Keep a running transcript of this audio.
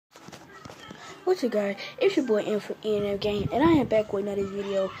What's up, guys? It's your boy M from ENF Game, and I am back with another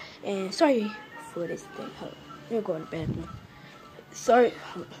video. And sorry for this thing. Hold on. Let me go in the bathroom. Sorry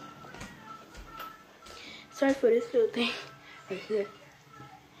for this little thing right here.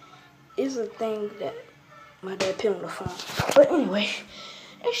 It's a thing that my dad put on the phone. But anyway,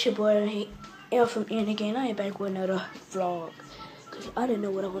 it's your boy M from ENF Game. I am back with another vlog. Cause I didn't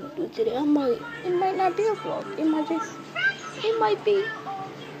know what I want to do today. It might not be a vlog. It might be.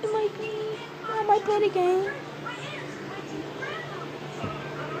 I might play the game.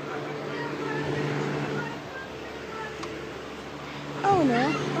 I don't know.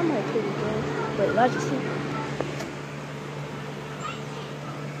 I might play the game. But let's just see.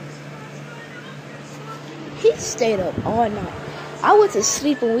 He stayed up all night. I went to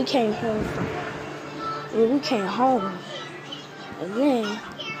sleep when we came home. And then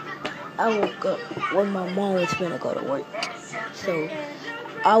I woke up when my mom was gonna go to work. So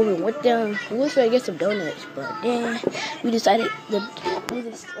I went with them. We were trying to get some donuts, but then we decided the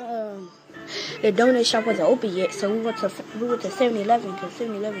donut shop wasn't open yet, so we went to 7-Eleven because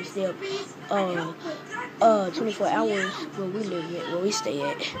 7-Eleven still 24 hours where we stay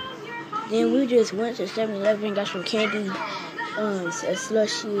at. Then we just went to 7-Eleven, got some candy, a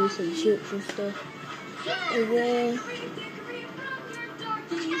slushie, some chips and stuff, and then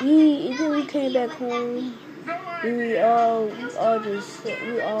we came back home. We all went to sleep.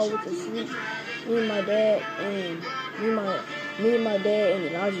 Me and my dad and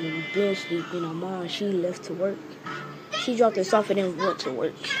then I just been sleeping. My mom, she left to work. She dropped us off and then went to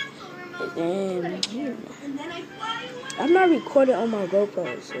work. And I'm not recording on my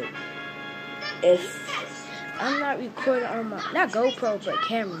GoPro, so if I'm not recording on my not GoPro but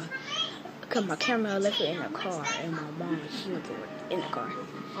camera, because my camera I left it in the car and my mom, she went to work in the car.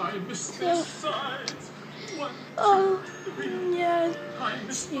 So yeah,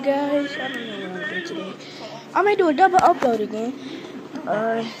 you guys, I don't know what I'm doing today. I may do a double upload again.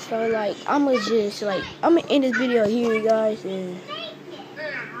 So like, I'ma end this video here, you guys, and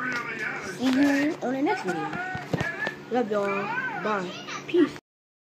see you on the next video. Love y'all. Bye. Peace.